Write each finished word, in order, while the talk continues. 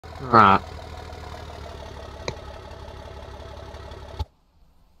Alright.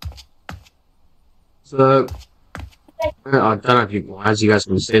 So, I don't know if you, as you guys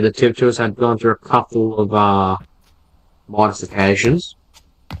can see, the Tip 2 had gone through a couple of, modifications.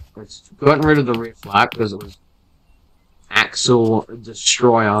 It's gotten rid of the rear flap because it was axle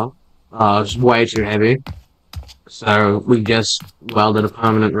destroyer. It's way too heavy. So we just welded a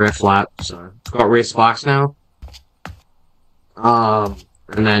permanent rear flap. So it's got rear spikes now.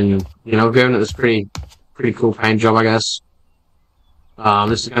 And then, you know, giving it this pretty cool paint job, I guess.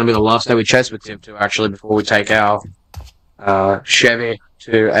 This is going to be the last day we chase with Tip 2, actually, before we take our Chevy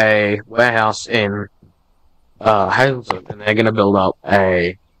to a warehouse in Hazleton, and they're going to build up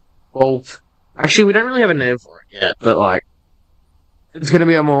a... Well, actually, we don't really have a name for it yet, but, like, it's going to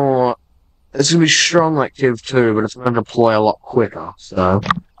be a more... It's going to be strong like Tip 2, but it's going to deploy a lot quicker, so...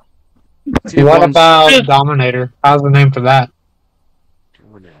 What about Dominator? How's the name for that?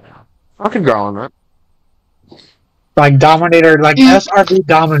 I could go on that. Like Dominator, like SRB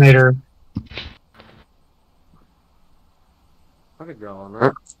Dominator. I could go on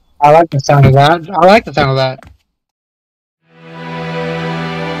that. I like the sound of that. I like the sound of that.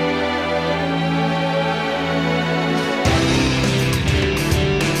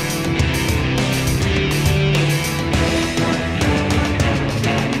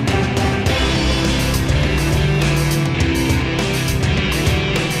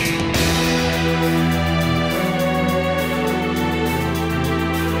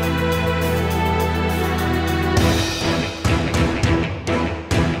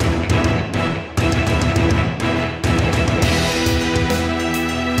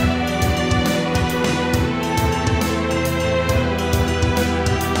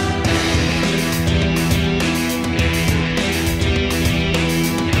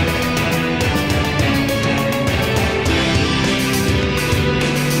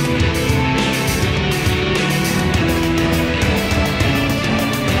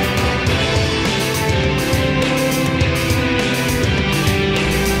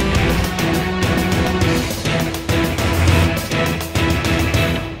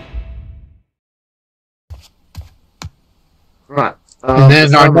 Right. And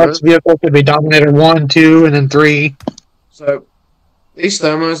then our next vehicle could be Dominator 1, 2, and then 3. So, these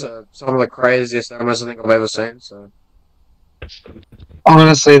thermos are some of the craziest thermos I think I've ever seen, so...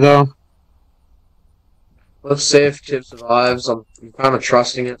 Honestly, though. Let's see if Chip survives. I'm kind of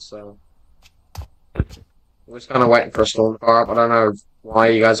trusting it, so... We're just kind of waiting for a storm to fire up. I don't know why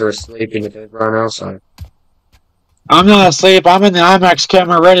you guys are asleep in the bed right now, so... I'm not asleep. I'm in the IMAX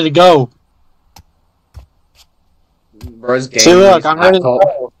camera ready to go. Bro's game. See, look, I'm ready to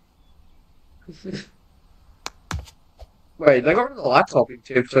go. Wait, they got rid of the laptop in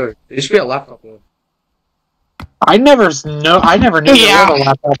Tip 2. There used to be a laptop there. I never knew there was a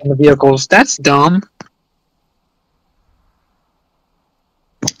laptop in the vehicles. That's dumb.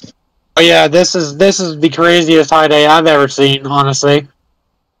 Oh yeah, this is the craziest high day I've ever seen, honestly.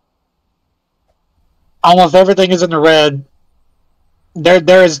 Almost everything is in the red.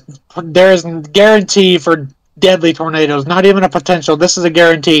 There is guarantee for deadly tornadoes. Not even a potential. This is a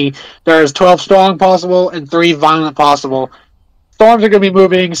guarantee. There is 12 strong possible and 3 violent possible. Storms are going to be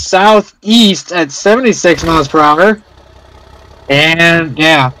moving southeast at 76 miles per hour. And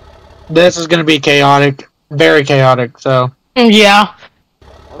yeah, this is going to be chaotic. Very chaotic, so. Yeah.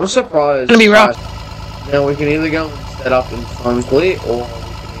 I'm surprised. It's going to be rough. Now we can either go and set up in Funkley, or we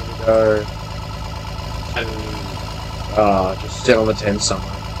can either go and just sit on the tent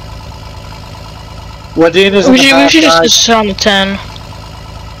somewhere. Wadeena's We should just sit on the 10.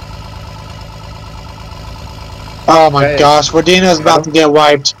 Oh my gosh, Wadeena's about to get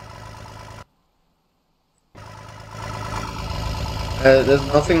wiped. There's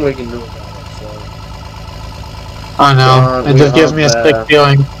nothing we can do about it, so... I know, it just gives me a sick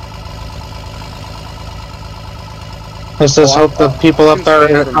feeling. Let's just hope the people up there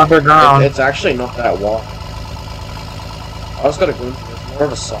are underground. It's actually not that wide. I was gonna go into this, more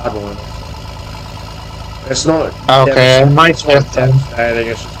of a sideline. It's not... Okay, it might just devastating,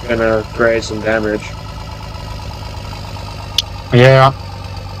 it's just gonna create some damage. Yeah.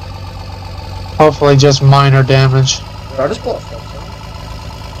 Hopefully just minor damage. I just bought a stop sign.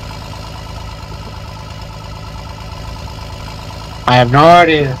 I have no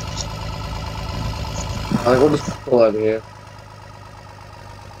idea. I think we'll just pull over here.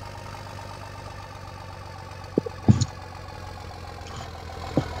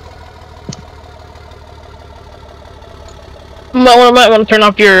 Might want to turn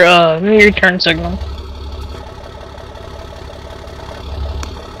off your turn signal.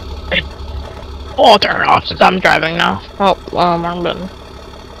 I'll turn it off since I'm driving now. Oh, wrong button.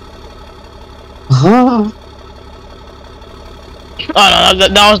 Oh no,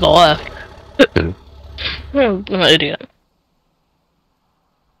 that was the left. I'm an idiot.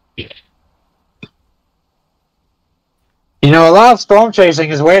 You know, a lot of storm chasing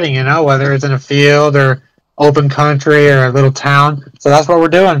is waiting, you know, whether it's in a field or open country or a little town. So that's what we're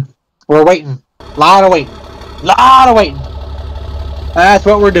doing. We're waiting. Lot of waiting. Lot of waiting. That's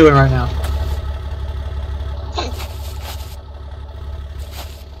what we're doing right now.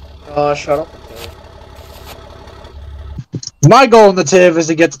 Shut up. My goal in the TIV is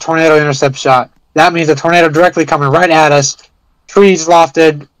to get the tornado intercept shot. That means a tornado directly coming right at us, trees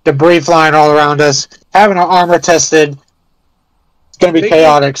lofted, debris flying all around us, having our armor tested. It's going to be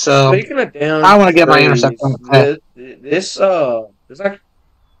chaotic, so I want to get my intercept on the head. There's like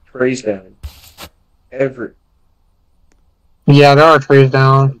trees down. Yeah, there are trees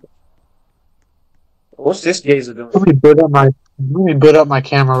down. What's this gazer doing? Let me boot up my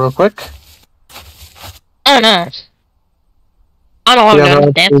camera real quick. Oh no. I don't Yeah,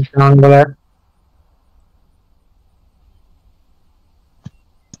 want there to are trees down over there.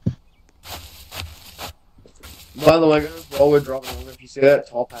 By the way, guys, while we're dropping on, if you see that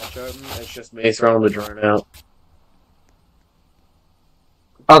top hatch open, it's just me throwing the drone out.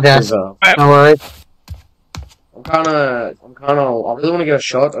 Okay, no worries. I really want to get a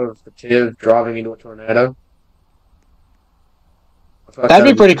shot of the TIV driving into a tornado. That'd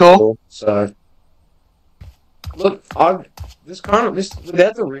be pretty cool. So, look, without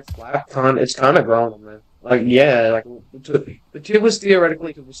the rear flap, it's kind of growing on me. Like, yeah, like the TIV was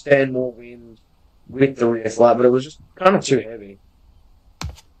theoretically to withstand more wind with the rear flap, but it was just kind of too heavy.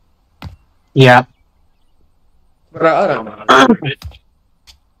 Yeah. But I don't know.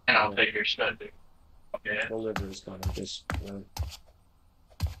 And I'll take your study. Okay. The liver is kind of just.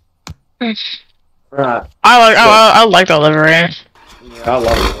 Right. I like the livery. Yeah, I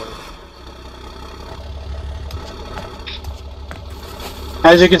love it.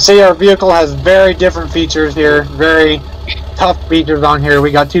 As you can see, our vehicle has very different features here. Very tough features on here.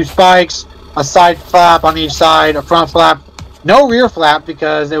 We got 2 spikes, a side flap on each side, a front flap, no rear flap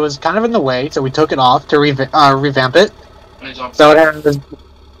because it was kind of in the way, so we took it off to revamp it. So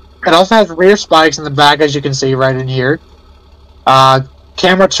it also has rear spikes in the back, as you can see right in here.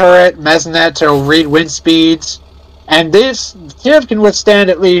 Camera turret, mesonet to read wind speeds. And this TIV can withstand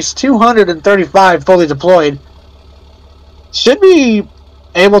at least 235 fully deployed. Should be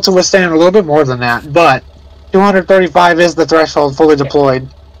able to withstand a little bit more than that, but 235 is the threshold fully deployed.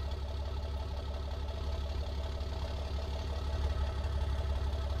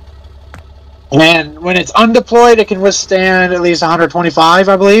 And when it's undeployed, it can withstand at least 125,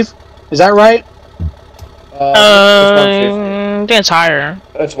 I believe. Is that right? I think it's higher.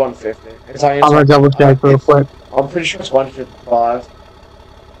 It's 150. I'm gonna double check real quick. I'm pretty sure it's 155.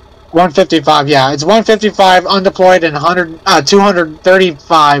 155, yeah. It's 155 undeployed and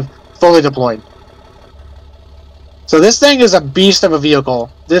 235 fully deployed. So this thing is a beast of a vehicle.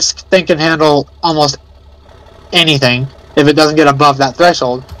 This thing can handle almost anything if it doesn't get above that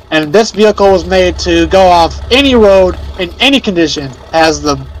threshold. And this vehicle was made to go off any road in any condition. Has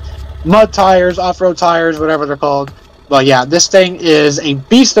the mud tires, off-road tires, whatever they're called. But yeah, this thing is a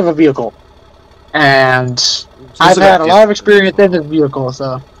beast of a vehicle. And I've had a lot of experience in this vehicle,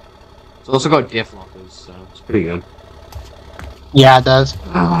 so. It's also got diff lockers, so it's pretty good. Yeah, it does.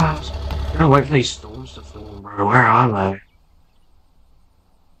 I'm gonna wait for these storms to form, bro. Where are they?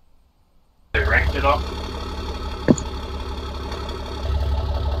 They ranked it up.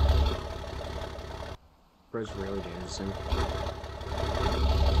 Bro's really dancing.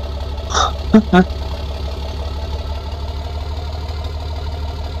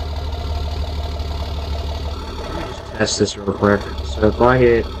 Test this real quick. So if I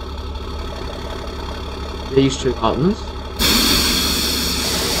hit these 2 buttons,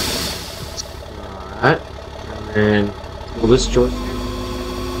 alright, and then pull this joystick,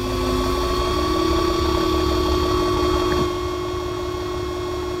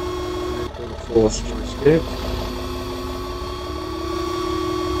 and pull the 4th joystick,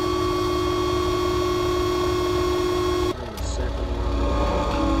 and the 2nd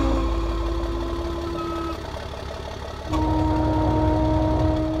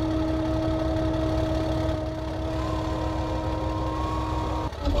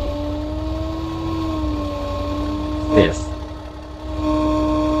Fifth.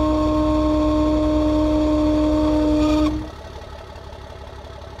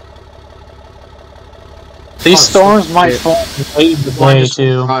 These storms might fall late in the day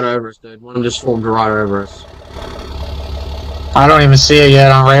too. Right over us, dude. One just formed right over us. I don't even see it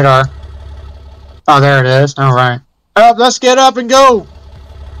yet on radar. Oh, there it is. All right. Up, let's get up and go.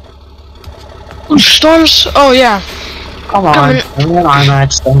 Storms? Oh, yeah. Come on. Coming.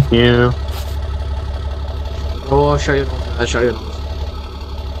 IMAX, thank you. Oh, I'll show you. I'll show you.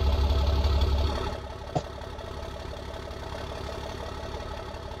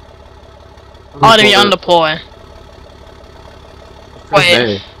 Oh, to be on deploy. Press Wait,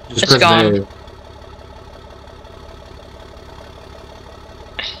 there. Just it's press gone. there.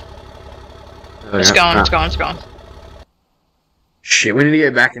 It's gone, it's gone, it's gone. Shit, we need to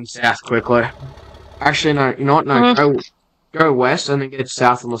get back in south quickly. Actually, no, you know what? No, go west and then get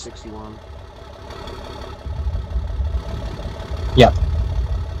south on the 61. Yep.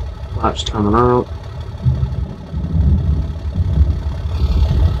 Flaps coming out.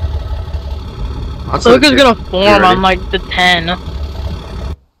 Luke is gonna form on like the 10.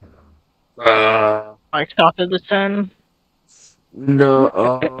 Like top of the 10.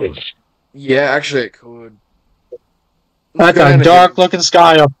 No, yeah, actually it could. That's a dark looking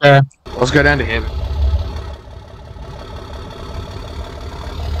sky up there. Let's go down to him.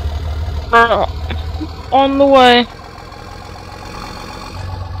 On the way.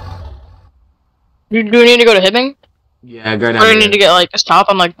 Do we need to go to Hibbing? Yeah, go down Or do to we need Hibbing. to get like a stop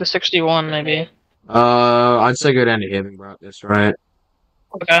on like the 61 maybe? I'd say go down to Hibbing, bro. That's right.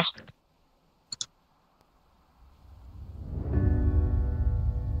 Okay.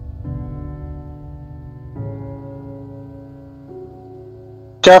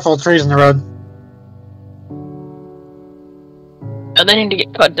 Careful, trees in the road. Yeah, they need to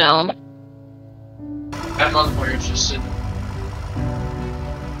get cut down. That motherfucker is just sitting.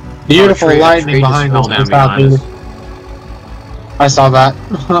 Beautiful tree lightning just behind fell us. down It's behind out, us. dude. I saw that.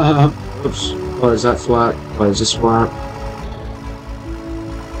 Oops. What is that flat? What is this flat?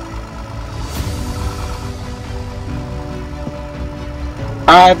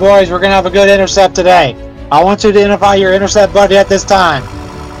 Alright, boys, we're gonna have a good intercept today. I want you to identify your intercept buddy at this time.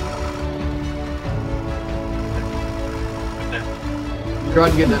 Try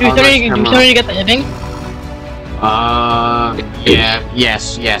to get Do we still need to get the Hibbing? Yeah,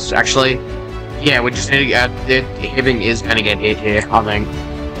 yes, actually. Yeah, we just need to get, Hibbing is gonna get hit here, I think.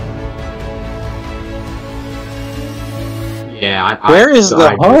 Yeah, Where is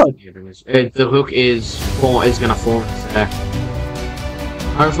the hook? The hook is gonna form there.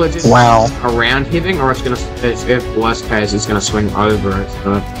 Hopefully it's just Wow. around Hibbing, or it's gonna, if worst case, it's gonna swing over it,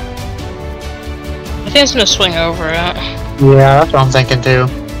 so. I think it's gonna swing over it. Yeah, that's what I'm thinking too.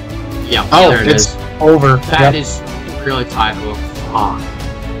 Yeah, Oh, there it it's is. over. That Yep. is really tight hook. Fuck.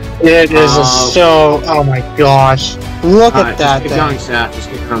 It is so. Oh my gosh! Look Alright, at that just keep thing. going south, just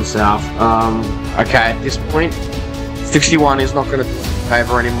keep going south. Okay, at this point, 61 is not gonna do us a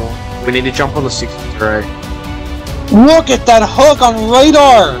favor anymore. We need to jump on the 63. Look at that hook on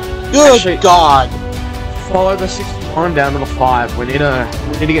radar. Good Actually- God! Follow the 61 down to the 5. We need to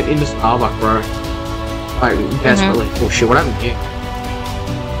get into Starbuck, bro. Like, desperately. Oh shit, what happened here?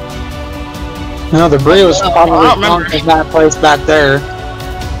 No, the Brie was I don't probably remember. in that place back there.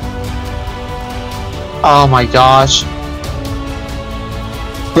 Oh my gosh!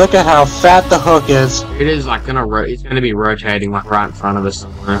 Look at how fat the hook is. It is like it's gonna be rotating like right in front of us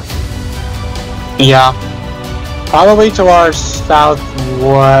somewhere. Yeah. Probably to our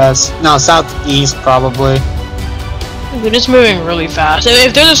southwest. No, southeast probably. We're just moving really fast.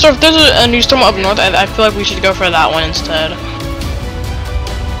 If there's a new storm up north, I feel like we should go for that one instead.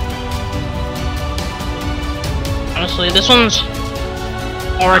 Honestly, this one's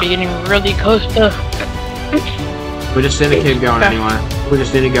already getting really close to. We just need to keep going anyway. We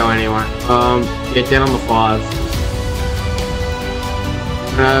just need to go anyway. Get down on the 5.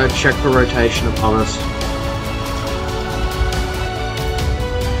 Check for rotation upon us.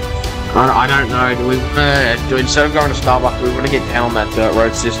 I don't know. Do we instead of going to Starbucks, we want to get down on that dirt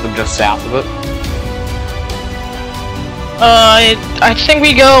road system just south of it? I think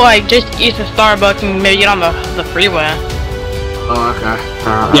we go like just east of Starbucks and maybe get on the freeway. Oh, okay.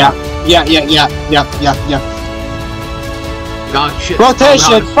 Yeah. God, shit.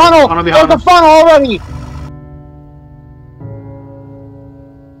 Rotation, funnel! Funnel There's behind a us. funnel already!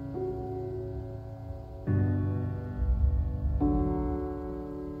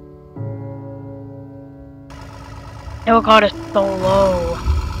 Oh god, it's so low.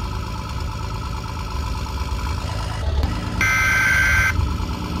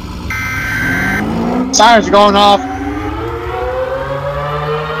 Sirens are going off.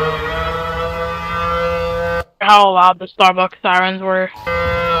 How loud the Starbucks sirens were.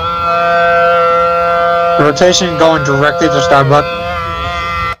 Rotation going directly to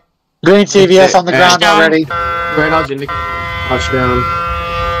Starbucks. Green CVS on the ground Touchdown. already. Reynolds indicating touchdown.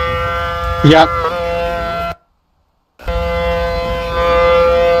 Yep.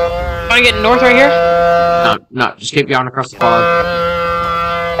 Wanna get north right here? No, just keep going across the fog.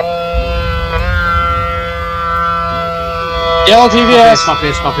 Yellow TVS. Stop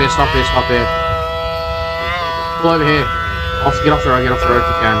here. Pull over here. Get off the road if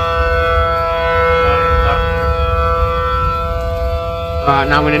you can.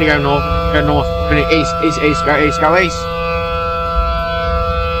 Now we need to go north. We need east. Go east.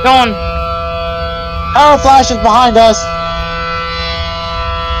 Going. Arrow flash is behind us.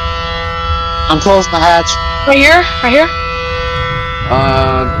 I'm closing the hatch. Right here?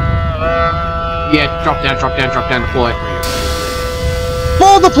 Yeah, drop down, deploy.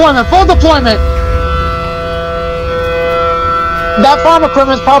 Full deployment! That farm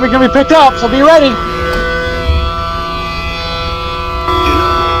equipment's probably gonna be picked up, so be ready.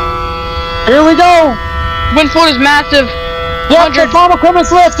 Here we go! Wind flow is massive. Yep, the farm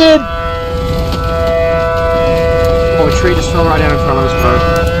equipment's lifted! Oh, a tree just fell right down in front of us,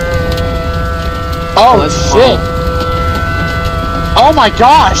 bro. Oh, shit! Oh my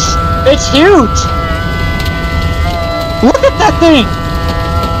gosh! It's huge! Look at that thing!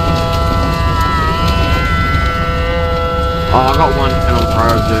 Oh, I got one on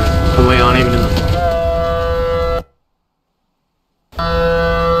probe, dude. And we aren't even in the...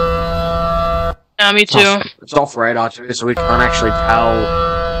 Yeah, me too. It's off radar too, so we can't actually tell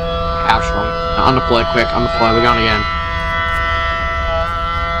how strong. Undeploy quick, we're going again.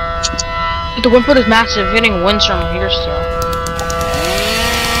 The wind flow is massive, getting winds from here still.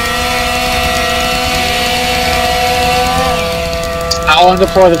 I'll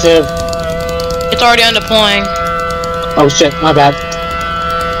undeploy the tube. It's already undeploying. Oh shit, my bad.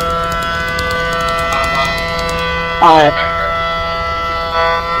 Alright.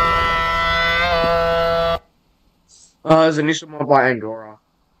 There's a new one by Angora.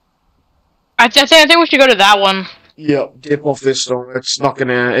 I think we should go to that one. Yep, dip off this storm. It's not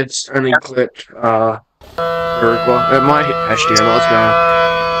gonna. It's only clipped. It might hit SDM. Let's go.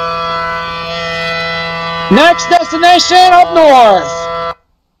 Next destination up north!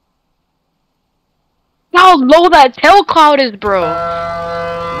 How low that tail cloud is, bro.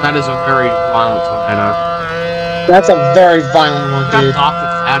 That is a very violent tornado. That's a very violent one, That dude. dark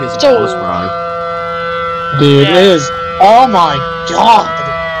cloud is So- close, bro. Dude, Yeah. it is. Oh my god!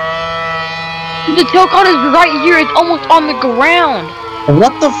 The tail cloud is right here. It's almost on the ground.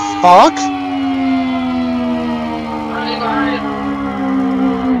 What the fuck?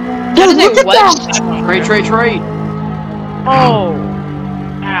 That Dude, is look a at wedge. that! Tree. Oh.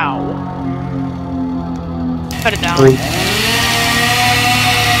 Ow. Cut it down.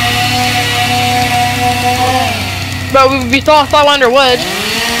 Bro, we saw under wedge.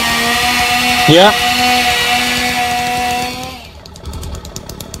 Yeah.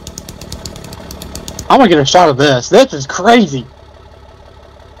 I'm gonna get a shot of this. This is crazy.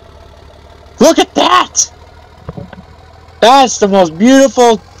 Look at that! That's the most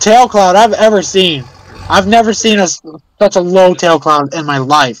beautiful tail cloud I've ever seen. I've never seen such a low tail cloud in my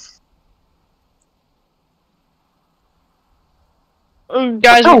life.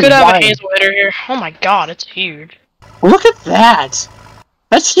 Guys, we Oh, could have wow. a hazel hitter here. Oh my god, it's huge. Look at that!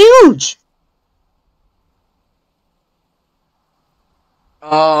 That's huge!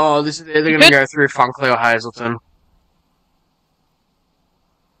 Oh, they're gonna go through Funkley or Hazleton.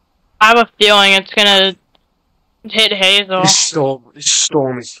 I have a feeling it's gonna hit Hazel. This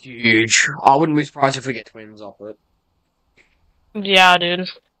storm is huge. I wouldn't be surprised if we get twins off it. Yeah, dude.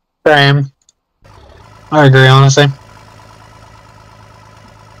 Same. I agree, honestly.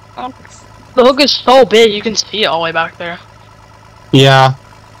 The hook is so big, you can see it all the way back there. Yeah.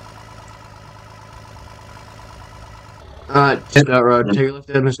 Dirt road. Take a left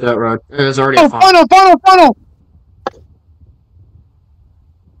down this dirt road. There's already Oh, a funnel. funnel!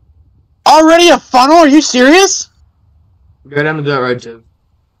 Already a funnel? Are you serious? Go down the dirt road too.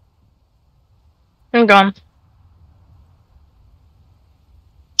 I'm gone.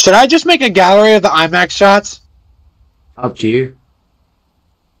 Should I just make a gallery of the IMAX shots? Up to you.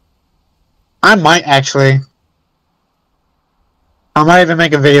 I might actually. I might even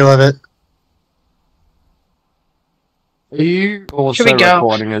make a video of it. Are you also Should we go?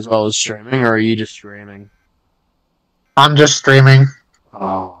 recording as well as streaming, or are you just streaming? I'm just streaming.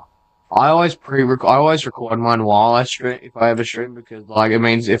 Oh, I always record mine while I stream if I ever stream because like it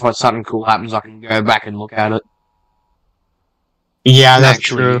means if something cool happens, I can go back and look at it. Yeah, And that's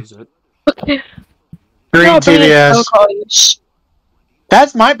actually true. use it. Green TVS.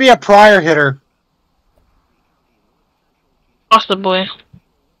 That might be a prior hitter. Possibly.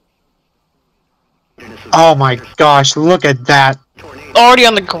 Oh my gosh, look at that. Already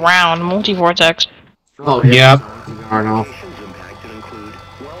on the ground, multi-vortex. Oh Yep. I know.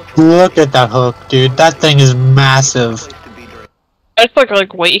 Look at that hook, dude. That thing is massive. I just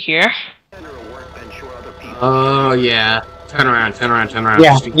like wait here. Oh, yeah. Turn around.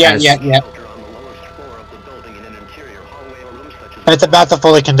 Yeah, just in yeah, case. yeah. It's about to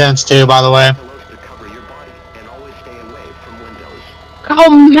fully condense too, by the way. Look how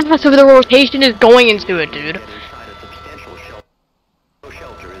massive the rotation is going into it, dude.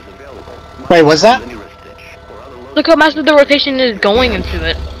 Wait, what's that? Look how massive the rotation is going into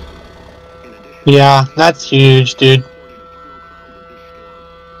it. Yeah, that's huge, dude.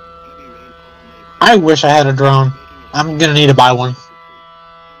 I wish I had a drone. I'm gonna need to buy one.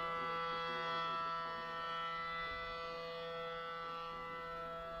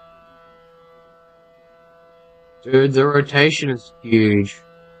 Dude, the rotation is huge.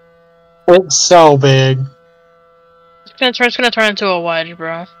 It's so big. It's gonna turn into a wedge,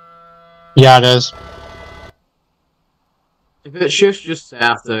 bro. Yeah, it is. If it shifts just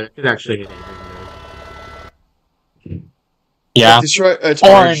south, though, it could actually hit anything. Yeah. It's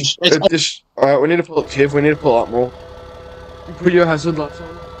Orange. Alright, we need to pull up, Tiff. We need to pull up more. Put your hazard lights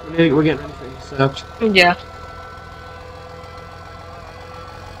on. We're getting ready for intercept. Yeah.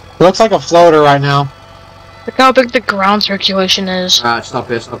 Looks like a floater right now. Look how big the ground circulation is. Alright, stop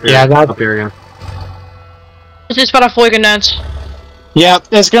here. Yeah, Stop here again. It's just about to fully condense. Yep,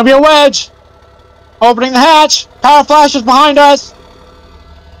 it's gonna be a wedge! Opening the hatch! Power flash is behind us!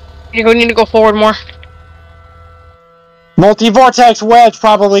 We need to go forward more. Multi-vortex wedge,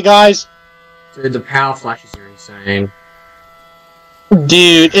 probably, guys. Dude, the power flashes are insane.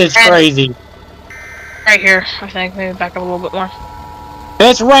 Dude, it's crazy. Right here, I think. Maybe back up a little bit more.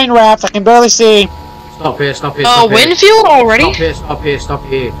 It's rain wrapped, I can barely see. Stop here. Wind field already? Stop here. Stopped.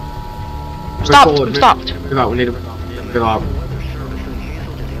 Move up, we need to move up.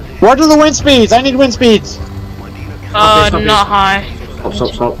 What are the wind speeds? I need wind speeds. Stop Not high.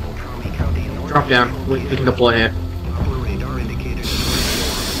 Stop. Drop down. We can deploy here.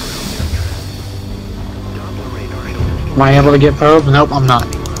 Am I able to get probe? Nope, I'm not.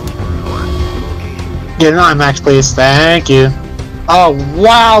 Get an IMAX, please. Thank you. Oh,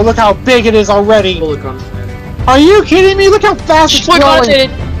 wow, look how big it is already. Fully concentrated. Are you kidding me? Look how fast it's Fully going.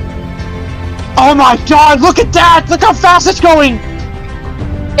 concentrated. Oh my god, look at that! Look how fast it's going!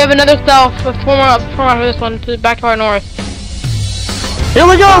 We have another south. Four more after this one. Back to our north. Here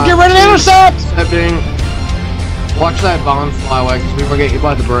we go! Get ready to intercept! Intercepting. Watch that barn fly away, because we will get hit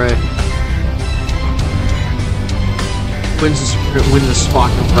by debris. Wins the spike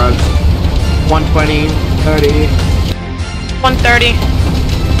of roads. 120, 30. 130.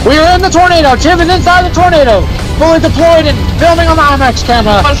 We are in the tornado! Tim is inside the tornado! Fully deployed and filming on the IMAX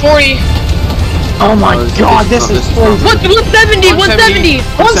camera! 140. Oh my god, this is crazy! 170. 170.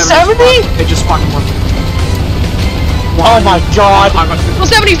 170? It just fucking won. Oh my god! I got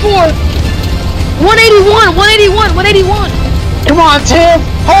 174. 181. 181. Come on, Tim!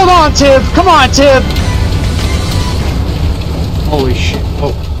 Hold on, Tim! Come on, Tim! Holy shit.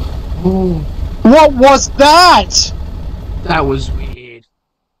 Oh. What was that? That was weird.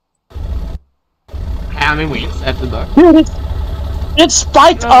 How many we intercepted though? Dude, it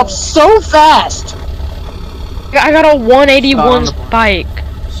spiked up so fast! I got a 181 spike.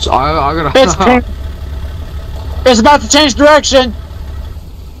 So I gotta. It's about to change direction!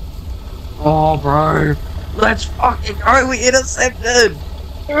 Oh, bro. Let's fucking go. We intercepted.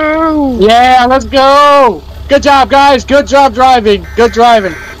 Yeah, let's go! Good job, guys! Good job driving! Good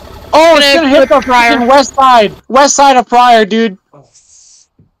driving! Oh, it's gonna hit the freaking west side of Pryor, dude!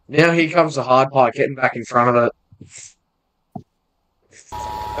 Now here comes the hard part, getting back in front of it.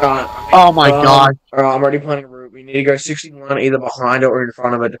 Oh my god. Alright, I'm already planning a route. We need to go 61 either behind it or in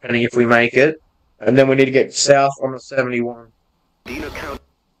front of it, depending if we make it. And then we need to get south on the 71. We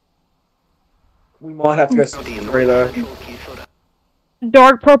might have to go 63 though.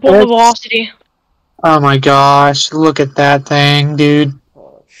 Dark purple velocity. Oh my gosh, look at that thing, dude.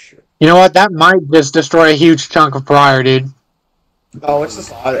 Oh shit. You know what? That might just destroy a huge chunk of Pryor, dude. Oh, it's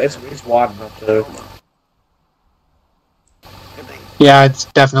just it's wide enough too. Yeah, it's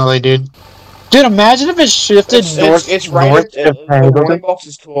definitely, dude. Dude, imagine if it shifted north. It's north rated. The rain box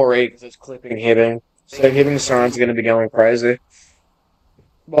is too already because it's clipping Hibbing. So Hibbing sign's going to be going crazy.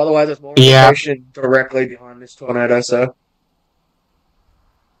 By the way, there's more information directly behind this tornado, so.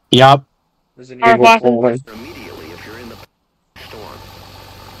 Yup. There's an evil falling.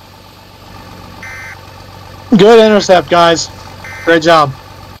 Good intercept, guys. Great job.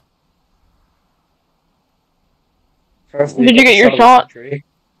 Did you get your shot?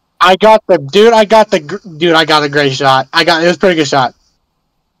 I got a great shot. It was a pretty good shot.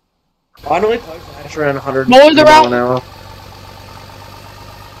 I normally close the hatch around 100 What was the route? an hour.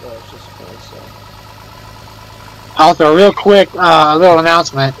 it's just fun, so. Also, real quick, a little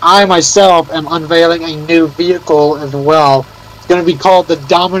announcement. I myself am unveiling a new vehicle as well. It's going to be called the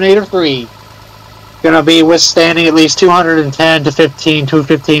Dominator 3. It's going to be withstanding at least 210 to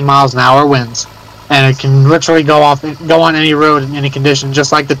 215 miles an hour winds. And it can literally go on any road in any condition,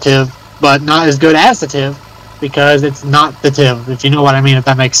 just like the TIV, but not as good as the TIV, because it's not the TIV, if you know what I mean, if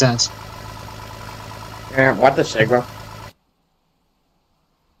that makes sense. Yeah, what the shit, bro?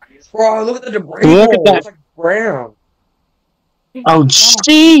 Bro, look at the debris. Look at that. It's like brown. Oh,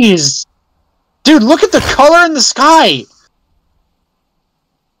 jeez! Dude, look at the color in the sky!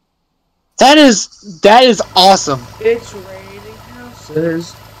 That is awesome. It's raining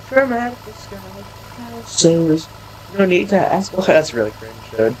houses from out the sky. Houses. No need to ask. Oh, that's really cringe,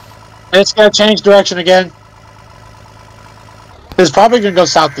 dude. It's gonna change direction again. It's probably gonna go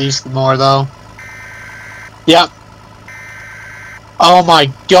southeast more, though. Yep. Oh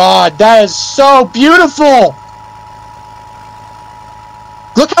my god, that is so beautiful!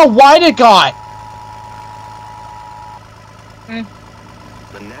 Look how wide it got!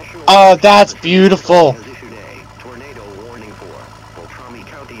 Oh, that's beautiful.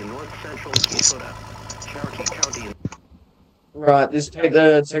 Right, just take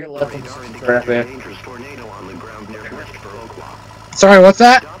a left on the traffic. Sorry, what's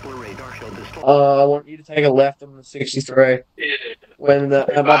that? I want you to take a left on the 63. When the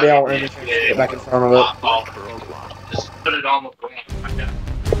might be able to get back in front of it. Just put it on the ground.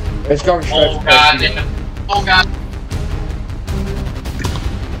 It's going straight Oh for god, Preston. oh god.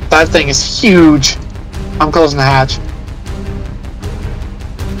 That thing is huge. I'm closing the hatch.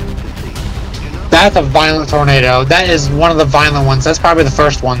 That's a violent tornado. That is one of the violent ones. That's probably the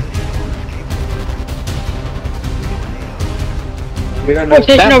first one. We don't know.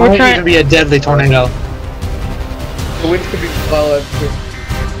 Okay, That no, we're might trying. even be a deadly tornado. The wind could be slower.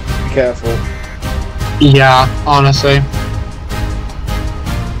 Be careful. Yeah, honestly.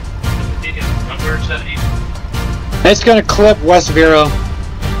 Where's that? It's gonna clip West Vero.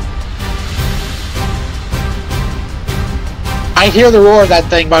 I hear the roar of that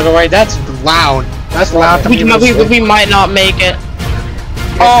thing, by the way. That's loud. That's loud to me. We might not make it.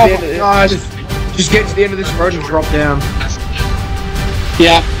 Oh Get to the my gosh. Just get to the end of this road and drop down.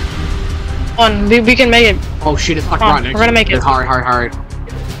 Yeah. Come on, we can make it. Oh shit, it's like Come on, right next we're gonna make it. Hurry.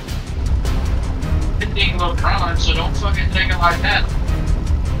 15 little crime, so don't fucking take it like that.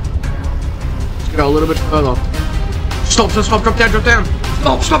 Let's go a little bit further. Stop, drop down.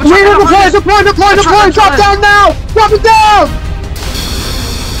 Stop, Deploy, drop down now! Drop it down!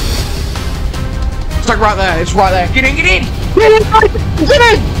 It's like right there, Get in! Get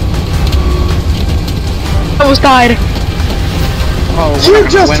in! Almost died. Oh, You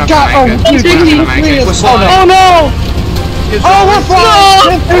just got a We're Oh sliding. Oh no! Oh, we're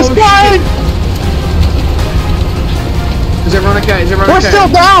flying! It's flying! Is everyone okay? We're still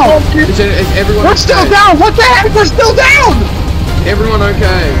down! Is everyone We're okay? still down! What the heck? We're still down! Everyone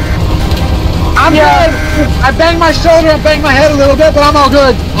okay? I'm good! I banged my shoulder, I banged my head a little bit, but I'm all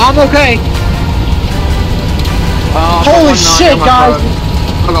good. I'm okay. Holy shit, guys!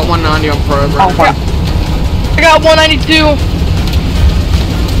 I got 190 on probe. Oh my. I got 192.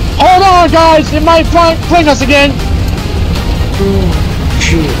 Hold on, guys! It might fling us again.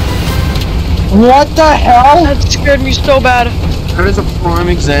 Shit. What the hell? That scared me so bad. That is a prime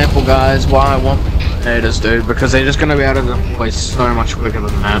example, guys, why I want haters, dude, because they're just gonna be able to deploy so much quicker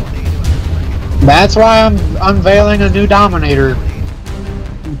than that. That's why I'm unveiling a new Dominator.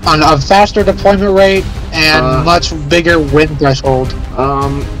 On a faster deployment rate and much bigger wind threshold.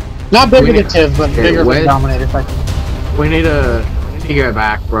 Not bigger than TIV, but bigger than Dominator. We need to go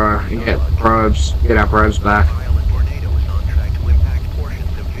back, bro, and get probes. Get our probes back.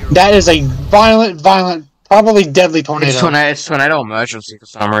 That is a violent, probably deadly tornado. It's tornado emergency for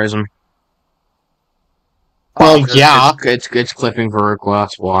some reason. Well, yeah. It's clipping Veruca,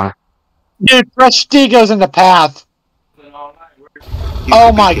 that's why. Dude, Prestigo's in the path.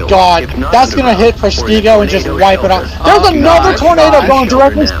 Oh my god, that's gonna hit Prestigo and just wipe it out. There's another tornado going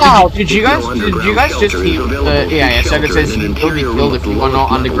directly south. Did you guys just hear the EAS that it says you will be killed if you are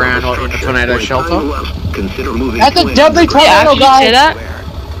not underground or in a tornado shelter? That's a deadly Yeah, tornado, did you say guys. that?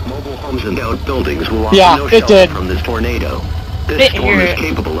 Mobile homes and outbuildings will offer Yeah, no it shelter did. from this tornado. This Didn't storm hear is it.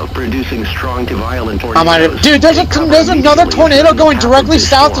 capable of producing strong to violent I might tornadoes. have. Dude, there's another tornado going directly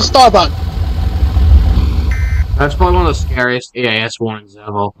south to Starbuck. That's probably one of the scariest EAS warnings ever.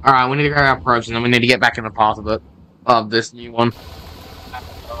 Alright, we need to grab our probes and then we need to get back in the path of it. Of this new one.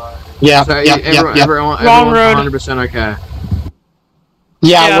 Yeah, So yeah. everyone's Wrong road. 100% okay.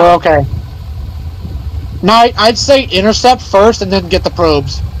 Yeah, Yeah. we're okay. No, I'd say intercept first and then get the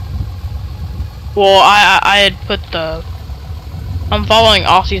probes. Well, I had put the. I'm following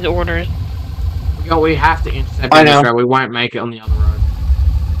Aussie's orders. We have to intercept I this know. road. We won't make it on the other road.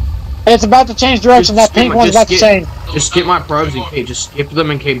 It's about to change direction. That pink one's about to change. Just skip my probes and keep. Just skip them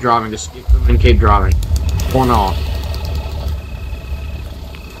and keep driving. Just skip them and keep driving. Or not.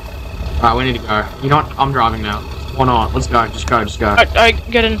 Alright, we need to go. You know what? I'm driving now. Or not. Let's go. Just go. Just go. Alright,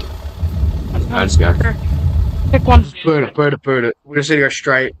 get in. Let's go. Pick one. Boot it. We just need to go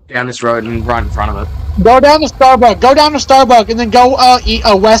straight down this road and right in front of it. Go down to Starbuck. Go down to Starbuck and then go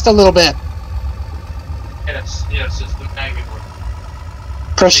west a little bit. Yes, it's the negative one.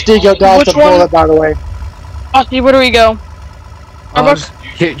 Prestigo dodged Which the one? bullet, by the way. Aussie, where do we go?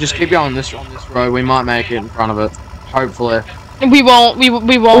 Just keep going on this road. We might make it in front of it. Hopefully. We won't. We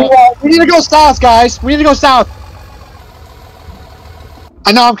won't. We need to go south, guys. We need to go south.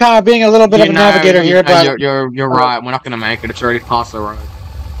 I know I'm kind of being a little bit of a navigator here, but you're right. We're not gonna make it. It's already past the road.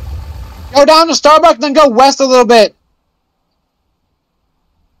 go down to Starbuck, then go west a little bit.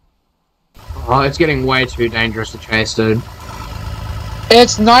 Oh, it's getting way too dangerous to chase, dude.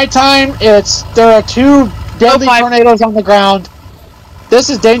 It's nighttime. There are 2 deadly tornadoes on the ground. This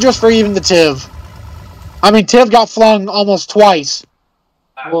is dangerous for even the Tiv. I mean, Tiv got flung almost twice.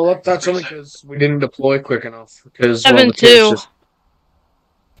 Well, that's only because we didn't deploy quick enough. Because 7-2.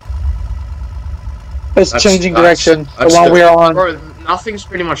 It's changing direction. The one we're on. Bro, nothing's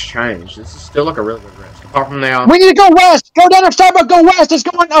pretty much changed. This is still like a really good risk. Apart from they are. We need to go west. Go down to Starbuck. Go west. It's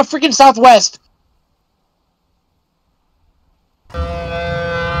going freaking southwest.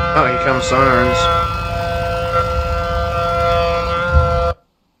 Oh, here comes sirens.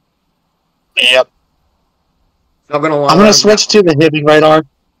 Yep. Not gonna lie. I'm gonna switch to the Hibbing radar.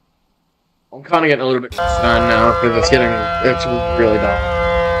 I'm kind of getting a little bit concerned now because it's really dark.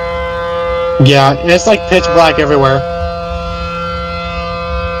 Yeah, it's like pitch black everywhere.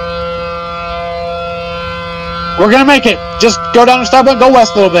 We're gonna make it. Just go down to Starbuck, go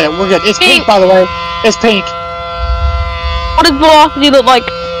west a little bit. We're good. It's pink, by the way. It's pink. What does velocity look like?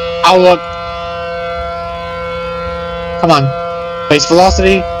 I'll look. Come on. Base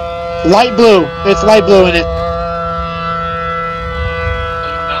velocity. Light blue. It's light blue in it.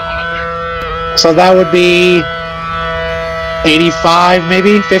 So that would be 85,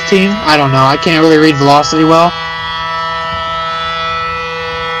 maybe 15. I don't know. I can't really read velocity well.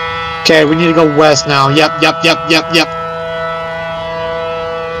 Okay, we need to go west now. Yep.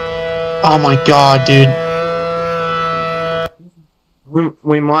 Oh my god, dude.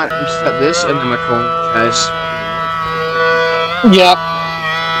 We might set this and then we're calling chase. Yep.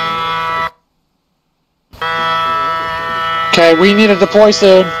 Okay, we need to deploy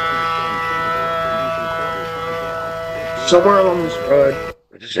soon. Somewhere along this road.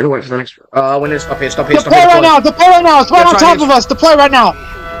 Just wait for the next. We need to stop here. Deploy right now. Deploy right now. It's right on top of us. Deploy right now.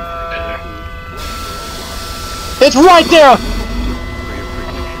 It's right there.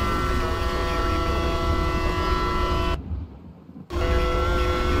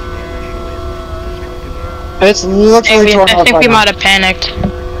 It's literally torn I off think right we now. might have panicked.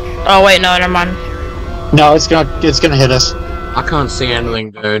 Oh wait, no, never mind. No, it's gonna hit us. I can't see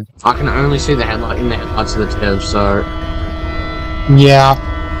anything, dude. I can only see the headlights of the Tiv, so. Yeah.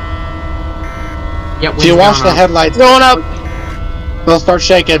 Yep. If you watch the headlights, Going up. they'll start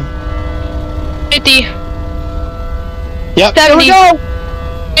shaking. 50, Yep. 70, Here we go.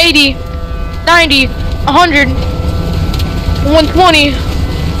 80, 90, 100, 120,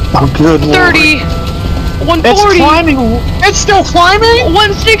 Oh, good lord. 30, It's 140, climbing. It's still climbing.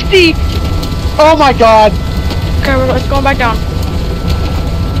 160. Oh my god. Okay, it's going back down.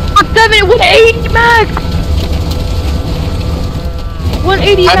 170, 180 max.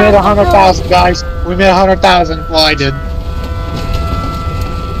 180 I max. made 100,000, guys. We made 100,000. Well, I did.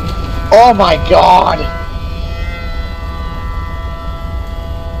 Oh my god.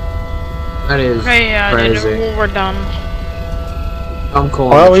 That is Okay, yeah, crazy. dude, we're done. I'm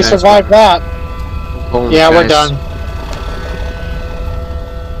calling. Well, the we chase, survived that. I'm calling the Yeah, we're chase. done.